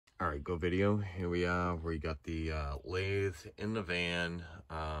All right, go video. Here we are. We got the lathe in the van.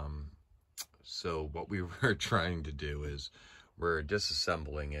 So what we were trying to do is we're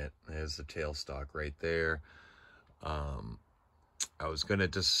disassembling it. There's the tailstock right there. I was going to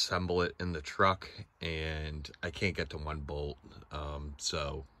disassemble it in the truck, and I can't get to one bolt.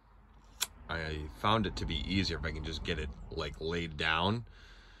 So I found it to be easier if I can just get it like laid down.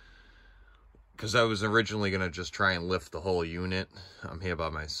 Because I was originally going to just try and lift the whole unit. I'm here by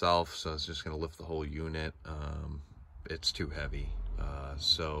myself, so I was just going to lift the whole unit. It's too heavy.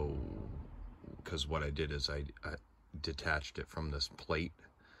 So, because what I did is I detached it from this plate,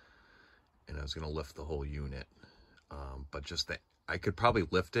 and I was going to lift the whole unit. But just I could probably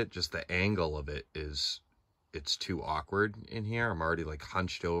lift it, just the angle of it it's too awkward in here. I'm already like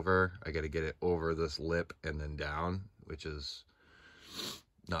hunched over. I got to get it over this lip and then down, which is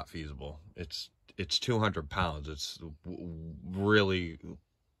not feasible. It's 200 pounds. It's really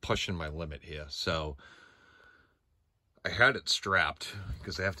pushing my limit here. So I had it strapped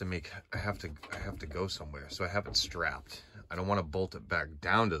because I have to go somewhere. So I have it strapped. I don't want to bolt it back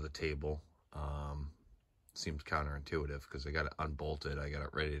down to the table. Seems counterintuitive because I got it unbolted. I got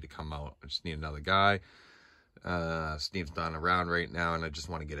it ready to come out. I just need another guy. Steve's not around right now, and I just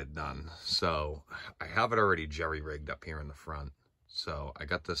want to get it done. So I have it already jerry rigged up here in the front. So I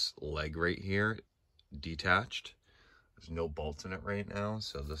got this leg right here detached. There's no bolts in it right now,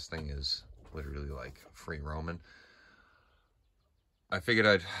 so this thing is literally like free roaming. I figured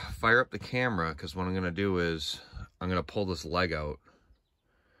I'd fire up the camera because what I'm going to do is I'm going to pull this leg out,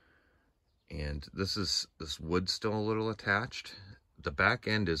 and this wood's still a little attached. The back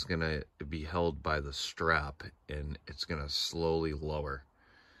end is going to be held by the strap, and it's going to slowly lower,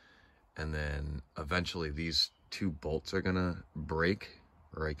 and then eventually these two bolts are gonna break,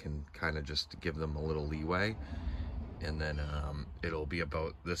 or I can kind of just give them a little leeway, and then it'll be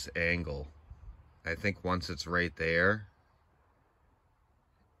about this angle. I think once it's right there,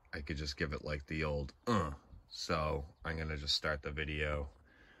 I could just give it like the old So I'm gonna just start the video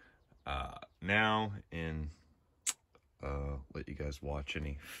now and let you guys watch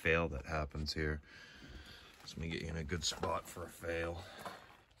any fail that happens here. So let me get you in a good spot for a fail.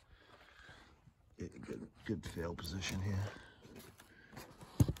 Good fail position here.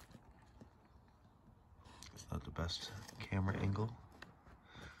 It's not the best camera angle.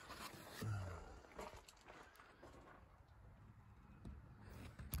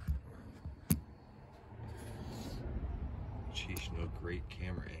 Sheesh, no great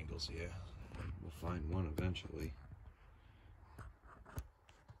camera angles here. We'll find one eventually.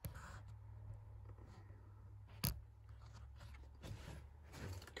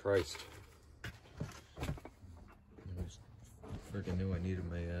 Christ. Freaking knew I needed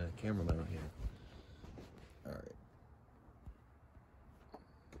my camera mount here.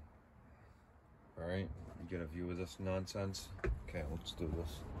 Alright, you get a view of this nonsense? Okay, let's do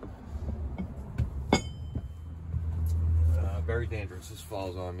this. Very dangerous. This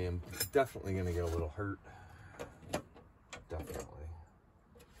falls on me. I'm definitely going to get a little hurt. Definitely.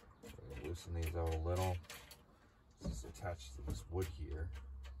 I'm going to loosen these out a little. This is attached to this wood here.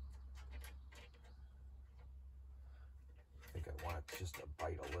 I think I want it just to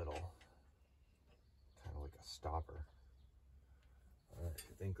bite a little, kind of like a stopper. All right,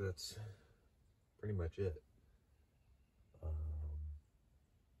 I think that's pretty much it.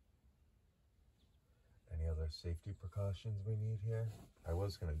 Any other safety precautions we need here? I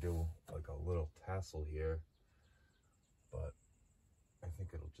was gonna do like a little tassel here, but I think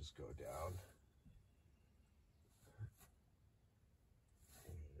it'll just go down.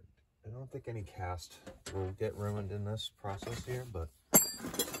 I don't think any cast will get ruined in this process here, but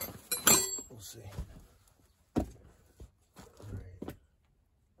we'll see. Alright.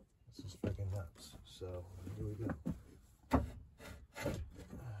 This is freaking nuts. So, here we go.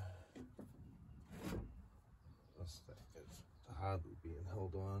 This thing is hardly being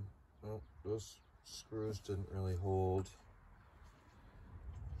held on. Oh, those screws didn't really hold.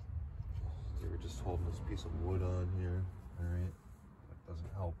 They were just holding this piece of wood on here. Alright.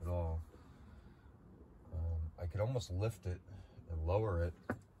 Doesn't help at all. I could almost lift it and lower it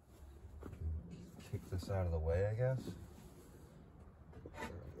and kick this out of the way, I guess.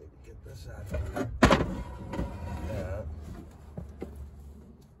 Maybe get this out of here. Yeah.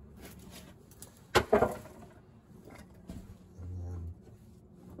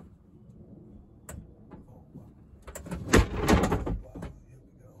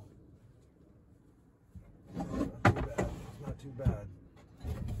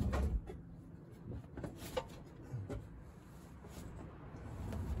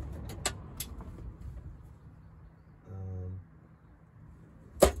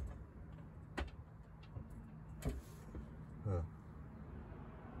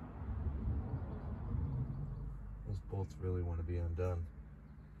 I'm done.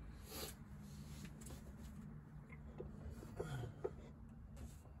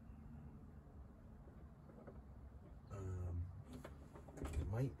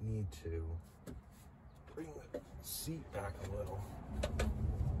 Might need to bring the seat back a little.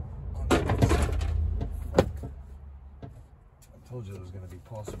 I told you there was going to be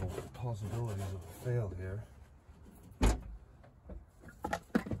possibilities of a fail here.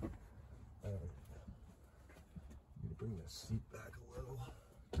 Need to bring the seat back a little.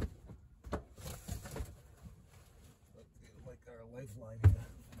 Like our lifeline here.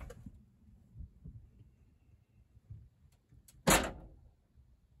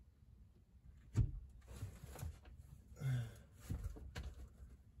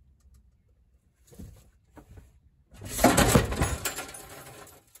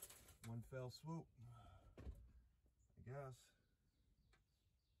 Fell swoop, I guess.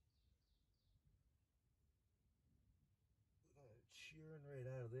 It's shearing right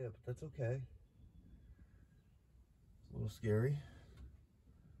out of there, but that's okay. It's a little scary.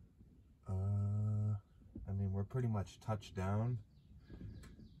 I mean, we're pretty much touched down.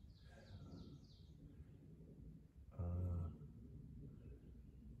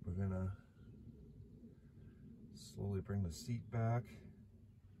 We're gonna slowly bring the seat back.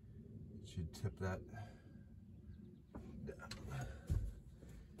 Should tip that down.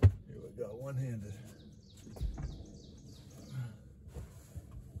 Here we go, one-handed.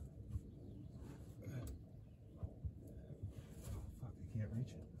 Oh, fuck, I can't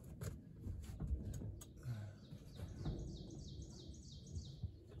reach it.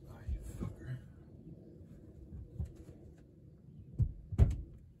 Oh, you fucker.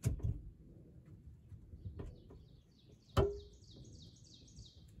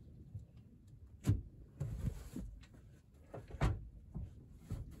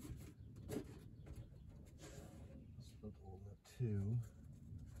 Two.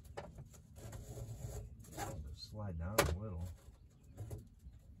 Slide down a little.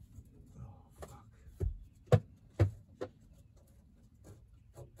 Oh, fuck.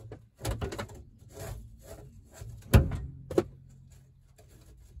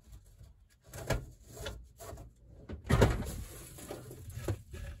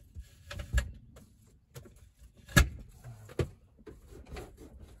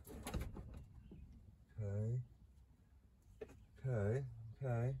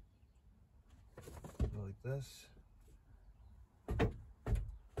 Okay. Go like this. I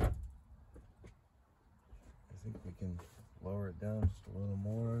think we can lower it down just a little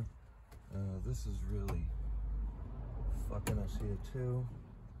more. This is really fucking us here too.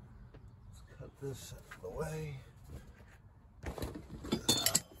 Let's cut this out of the way.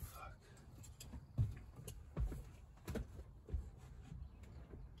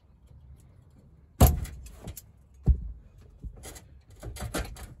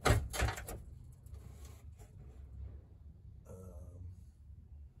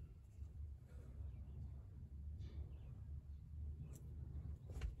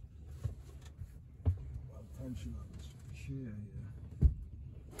 Tension on this chair here.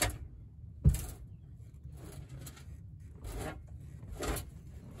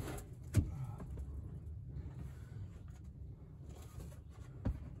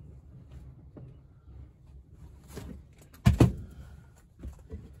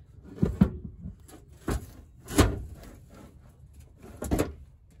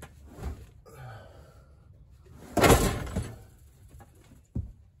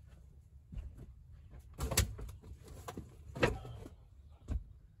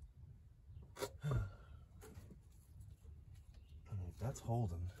 That's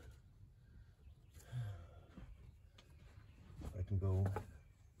holding. I can go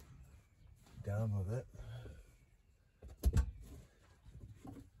down with it.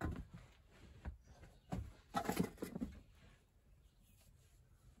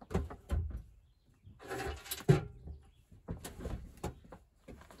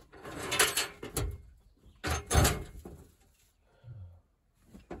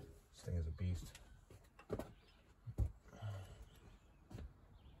 This thing is a beast.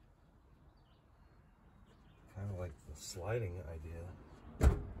 Kind of like the sliding idea.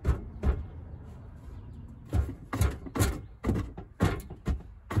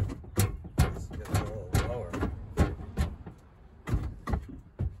 Let's get it a little lower.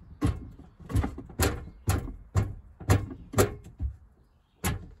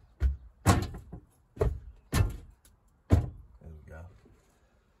 There we go.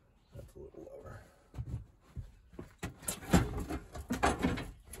 That's a little lower.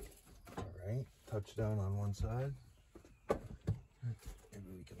 Touch down on one side. Maybe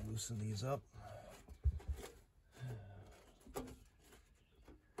we can loosen these up.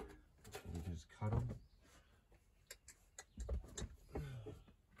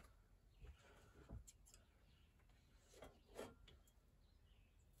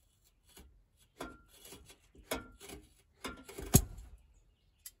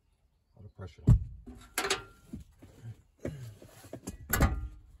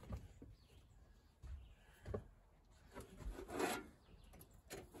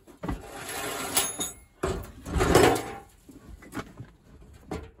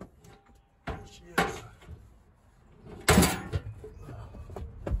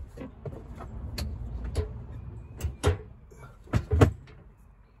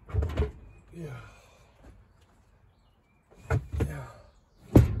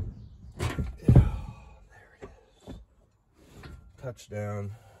 touch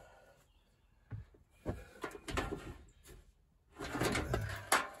down.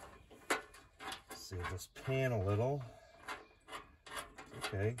 See this pan a little.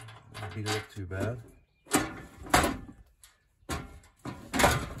 Okay, don't beat it up too bad.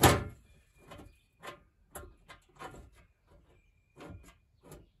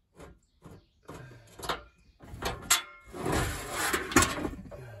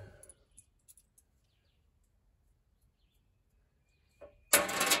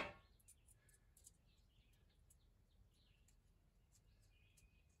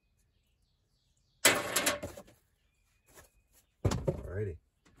 Alrighty.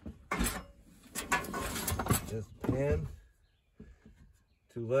 Just pan,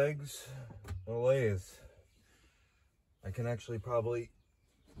 2 legs, no lathe. I can actually probably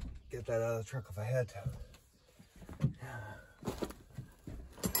get that out of the truck if I had to.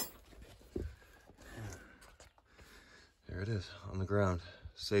 There it is, on the ground,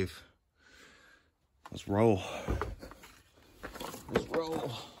 safe. Let's roll. Let's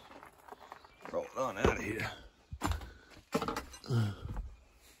roll. Roll it on out of here.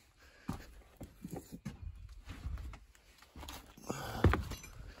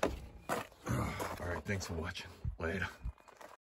 All right, thanks for watching. Later.